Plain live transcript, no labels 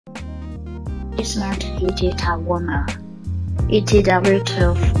Smart Heated Towel Warmer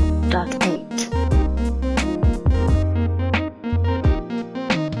ETW12.8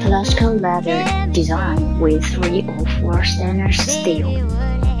 Plasco leather design with 3 or 4 stainless steel.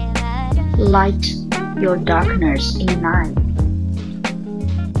 Light your darkness in night.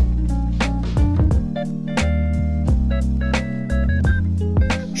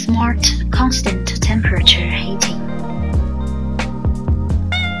 Smart constant temperature heating.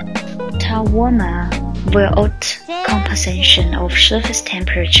 Towel warmer will alter compensation of surface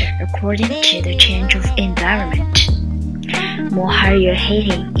temperature according to the change of environment. More higher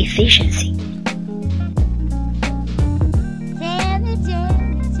heating efficiency.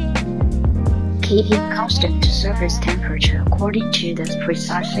 Keeping constant surface temperature according to the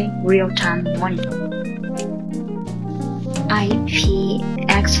precisely real-time monitor.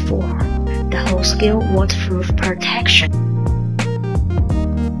 IPX4, the whole-scale waterproof protection.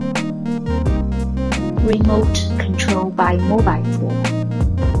 Remote control by mobile phone.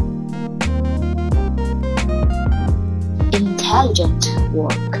 Intelligent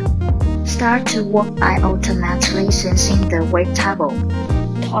work. Start to work by automatically sensing the wet towel.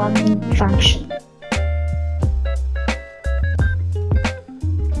 Timing function.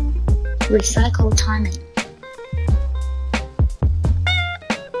 Recycle timing.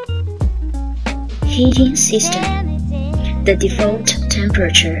 Heating system. The default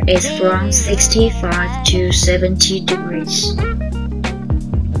temperature is from 65 to 70 degrees.